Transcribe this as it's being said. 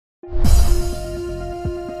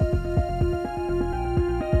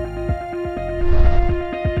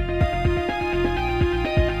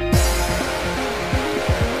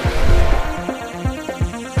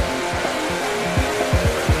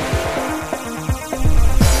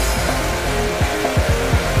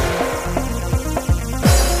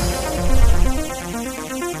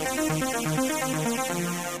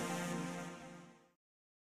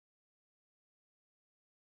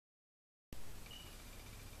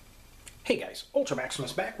Hey guys, Ultra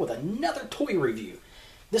Maximus back with another toy review.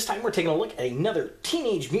 This time we're taking a look at another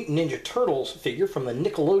Teenage Mutant Ninja Turtles figure from the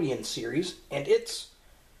Nickelodeon series, and it's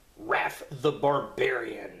Raph the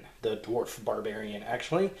Barbarian, the Dwarf Barbarian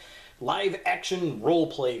actually, live action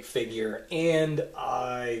role-play figure, and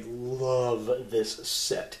I love this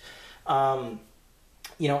set. You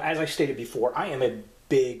know, as I stated before, I am a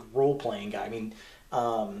big role-playing guy. I mean,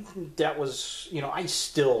 that was, you know, I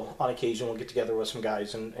still on occasion will get together with some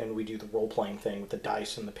guys and we do the role-playing thing with the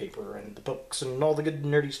dice and the paper and the books and all the good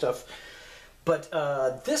nerdy stuff. But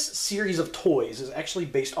this series of toys is actually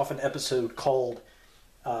based off an episode called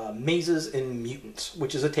Mazes and Mutants,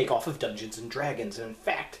 which is a takeoff of Dungeons and Dragons. And in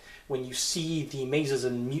fact, when you see the Mazes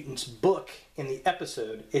and Mutants book in the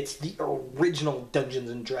episode, it's the original Dungeons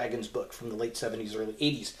and Dragons book from the late 70s, early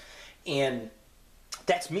 80s. And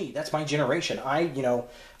that's me. That's my generation. I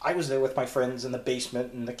was there with my friends in the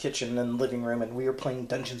basement and the kitchen and living room, and we were playing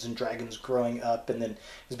Dungeons and Dragons growing up. And then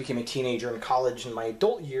as I became a teenager in college in my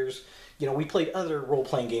adult years, you know, we played other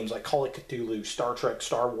role-playing games like Call of Cthulhu, Star Trek,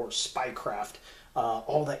 Star Wars, Spycraft,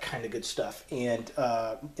 all that kind of good stuff. And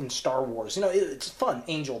in Star Wars, you know, it's fun.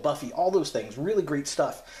 Angel, Buffy, all those things. Really great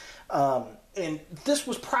stuff. And this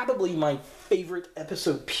was probably my favorite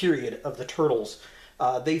episode period of the Turtles.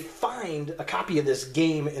 They find a copy of this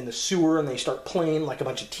game in the sewer, and they start playing like a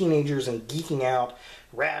bunch of teenagers and geeking out.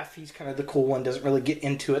 Raph, he's kind of the cool one, doesn't really get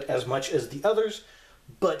into it as much as the others,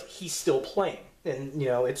 but he's still playing. And, you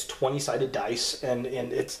know, it's 20-sided dice, and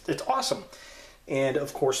it's awesome. And,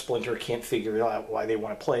 of course, Splinter can't figure out why they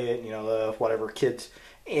want to play it, you know, whatever, kids,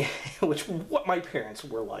 which what my parents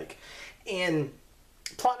were like. And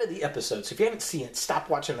plot of the episode, so if you haven't seen it, stop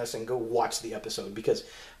watching this and go watch the episode, because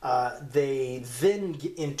they then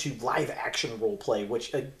get into live action role play,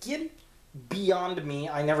 which again, beyond me.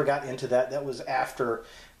 I never got into that. That was after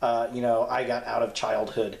you know, I got out of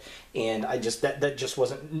childhood, and I just that just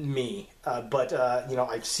wasn't me. But you know,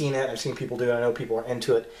 I've seen it. I've seen people do it. I know people are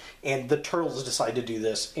into it. And the Turtles decide to do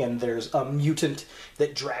this, and there's a mutant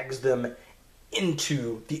that drags them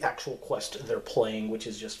into the actual quest they're playing, which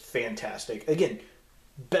is just fantastic. Again,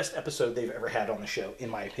 best episode they've ever had on the show, in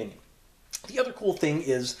my opinion. The other cool thing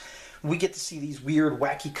is we get to see these weird,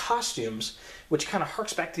 wacky costumes, which kind of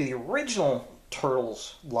harks back to the original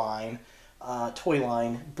Turtles line, toy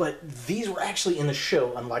line, but these were actually in the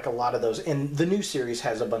show, unlike a lot of those. And the new series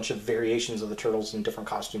has a bunch of variations of the Turtles in different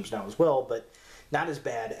costumes now as well, but not as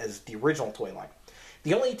bad as the original toy line.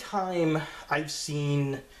 The only time I've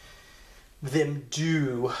seen them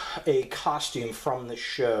do a costume from the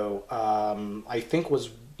show, I think was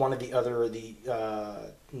one of the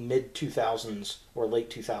mid-2000s or late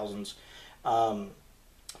 2000s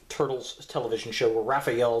Turtles television show, where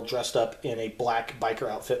Raphael dressed up in a black biker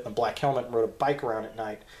outfit and a black helmet and rode a bike around at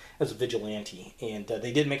night as a vigilante. And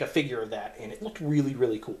they did make a figure of that, and it looked really,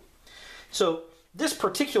 really cool. So this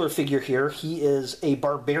particular figure here, he is a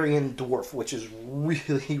barbarian dwarf, which is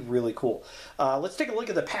really, really cool. Let's take a look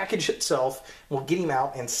at the package itself. We'll get him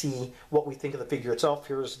out and see what we think of the figure itself.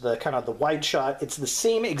 Here's the kind of the wide shot. It's the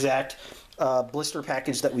same exact blister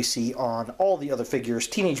package that we see on all the other figures.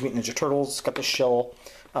 Teenage Mutant Ninja Turtles. It's got the shell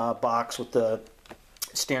box with the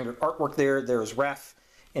standard artwork there. There's Raph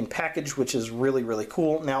in package, which is really, really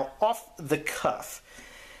cool. Now, off the cuff,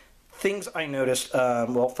 things I noticed,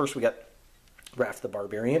 well, first we got Raph the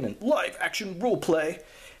Barbarian and live action role play.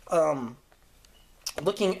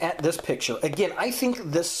 Looking at this picture, again, I think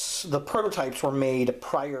the prototypes were made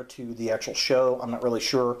prior to the actual show. I'm not really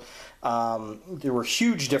sure. There were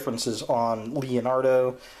huge differences on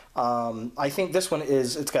Leonardo. I think this one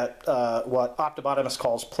it's got what Optibotimus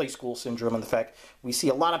calls play school syndrome, and the fact we see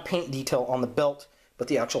a lot of paint detail on the belt, but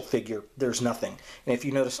the actual figure, there's nothing. And if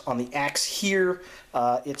you notice on the axe here,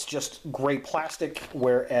 it's just gray plastic,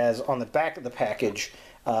 whereas on the back of the package,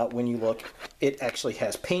 when you look, it actually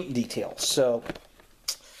has paint detail. So,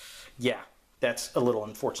 yeah, that's a little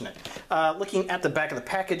unfortunate. Looking at the back of the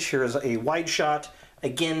package, here's a wide shot.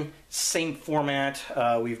 Again, same format.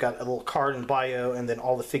 We've got a little card and bio, and then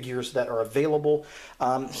all the figures that are available.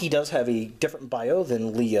 He does have a different bio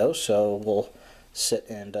than Leo, so we'll sit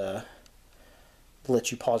and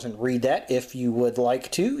let you pause and read that if you would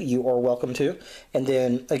like to. You are welcome to. And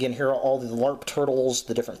then, again, here are all the LARP Turtles,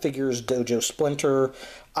 the different figures, Dojo Splinter.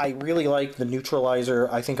 I really like the Neutralizer.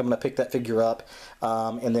 I think I'm going to pick that figure up.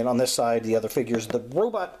 And then on this side, the other figures. The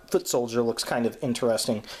Robot Foot Soldier looks kind of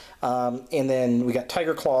interesting. And then we got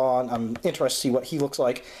Tiger Claw. I'm interested to see what he looks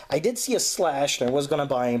like. I did see a Slash, and I was going to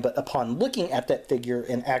buy him, but upon looking at that figure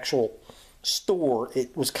in actual store,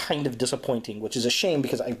 it was kind of disappointing, which is a shame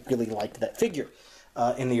because I really liked that figure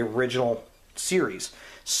in the original series.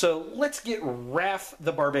 So let's get Raph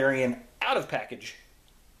the Barbarian out of package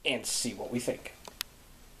and see what we think.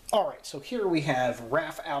 Alright, so here we have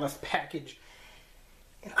Raph out of package,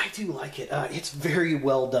 and I do like it. It's very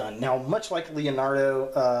well done. Now, much like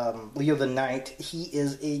Leonardo, Leo the Knight, he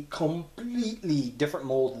is a completely different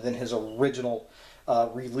mold than his original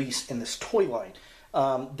release in this toy line.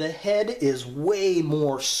 The head is way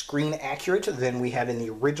more screen accurate than we had in the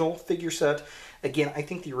original figure set. Again, I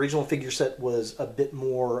think the original figure set was a bit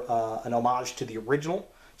more an homage to the original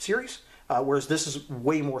series, whereas this is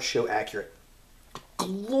way more show accurate.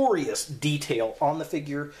 Glorious detail on the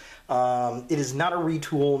figure. It is not a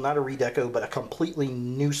retool, not a redeco, but a completely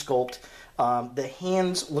new sculpt. The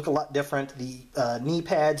hands look a lot different. The knee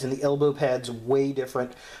pads and the elbow pads way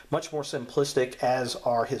different, much more simplistic, as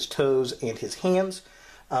are his toes and his hands.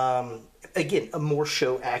 Again, a more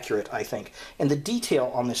show accurate, I think. And the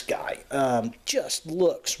detail on this guy just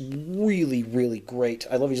looks really, really great.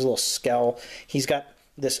 I love his little scowl. He's got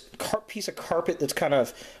this piece of carpet that's kind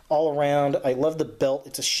of all around. I love the belt.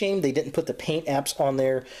 It's a shame they didn't put the paint apps on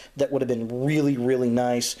there. That would have been really, really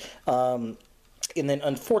nice. And then,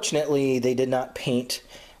 unfortunately, they did not paint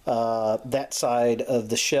that side of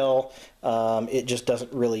the shell. It just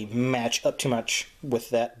doesn't really match up too much with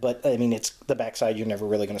that. But, I mean, it's the backside. You're never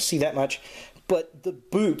really going to see that much. But the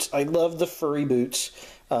boots, I love the furry boots.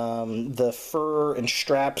 The fur and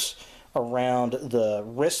straps around the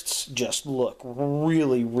wrists just look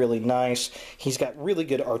really, really nice. He's got really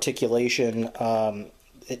good articulation.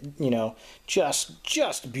 You know,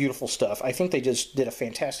 just beautiful stuff. I think they just did a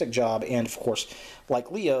fantastic job. And of course,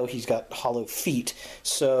 like Leo, he's got hollow feet.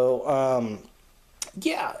 So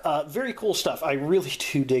yeah, very cool stuff. I really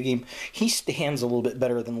do dig him. He stands a little bit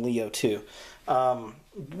better than Leo too.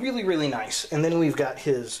 Really, really nice. And then we've got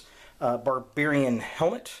his Barbarian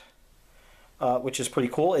helmet, which is pretty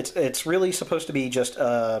cool. It's really supposed to be just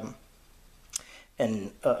a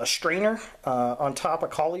strainer on top, a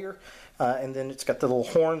collier, and then it's got the little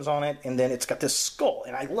horns on it, and then it's got this skull.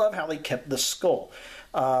 And I love how they kept the skull.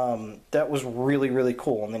 That was really, really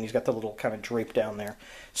cool. And then he's got the little kind of drape down there.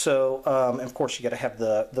 So, and of course, you got to have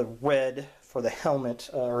the red for the helmet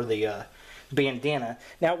or the bandana.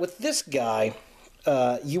 Now, with this guy,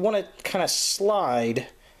 you want to kind of slide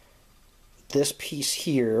this piece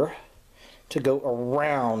here to go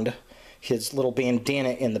around his little bandana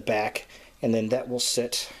in the back, and then that will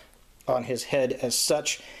sit on his head as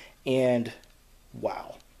such. And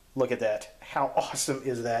wow, look at that. How awesome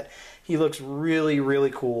is that? He looks really,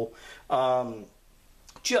 really cool.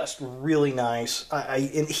 Just really nice.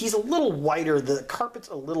 And he's a little whiter. The carpet's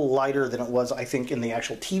a little lighter than it was, I think, in the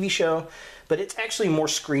actual TV show, but it's actually more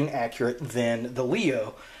screen accurate than the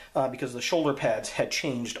Leo, because the shoulder pads had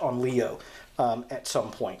changed on Leo at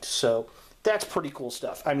some point. So that's pretty cool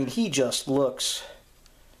stuff. I mean, he just looks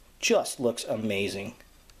amazing.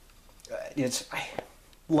 I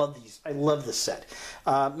love these. I love this set,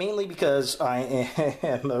 mainly because I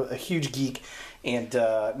am a huge geek, and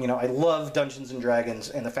you know, I love Dungeons and Dragons,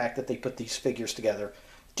 and the fact that they put these figures together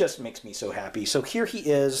just makes me so happy. So here he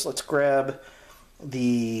is. Let's grab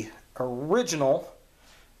the original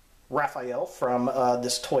Raphael from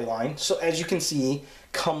this toy line. So as you can see,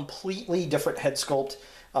 completely different head sculpt,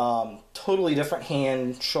 totally different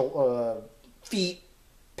hand, feet,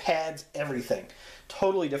 pads, everything.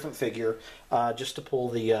 Totally different figure. Just to pull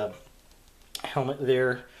the helmet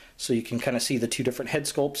there so you can kind of see the two different head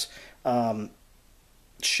sculpts.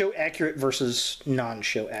 Show accurate versus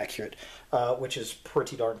non-show accurate, which is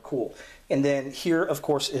pretty darn cool. And then here, of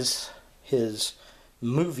course, is his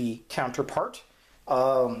movie counterpart.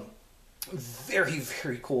 Very,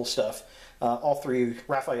 very cool stuff. All three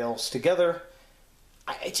Raphaels together.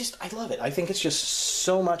 I love it. I think it's just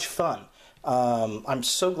so much fun. I'm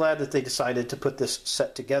so glad that they decided to put this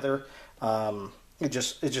set together.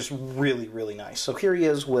 It's just really, really nice. So here he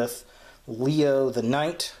is with Leo the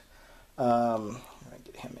Knight.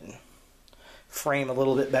 Get him in frame a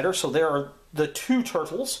little bit better. So there are the two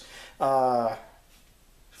turtles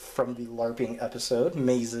from the LARPing episode,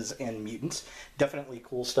 Mazes and Mutants. Definitely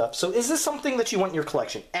cool stuff. So is this something that you want in your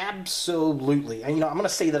collection? Absolutely. And, you know, I'm going to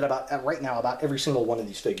say that about right now about every single one of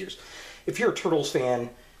these figures. If you're a Turtles fan,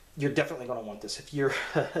 you're definitely going to want this. If you're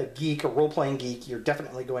a geek, a role-playing geek, you're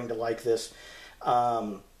definitely going to like this.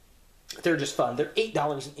 They're just fun. They're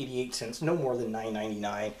 $8.88, no more than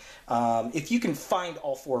 $9.99. If you can find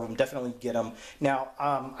all four of them, definitely get them. Now,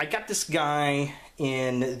 I got this guy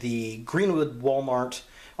in the Greenwood Walmart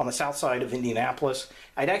on the south side of Indianapolis.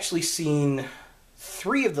 I'd actually seen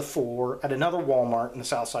 3 of the 4 at another Walmart in the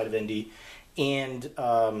south side of Indy, and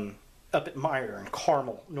up at Meyer in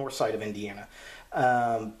Carmel, north side of Indiana.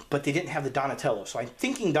 but they didn't have the Donatello. So I'm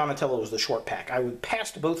thinking Donatello was the short pack. I would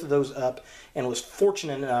passed both of those up and was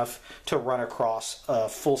fortunate enough to run across a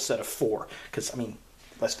full set of 4. Because, I mean,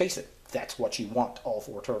 let's face it, that's what you want, all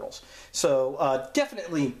 4 turtles. So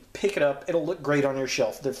definitely pick it up. It'll look great on your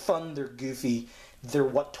shelf. They're fun, they're goofy, they're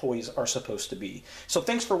what toys are supposed to be. So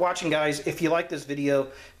thanks for watching, guys. If you like this video,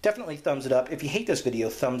 definitely thumbs it up. If you hate this video,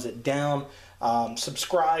 thumbs it down.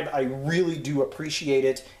 Subscribe. I really do appreciate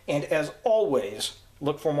it. And as always,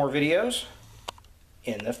 look for more videos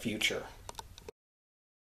in the future.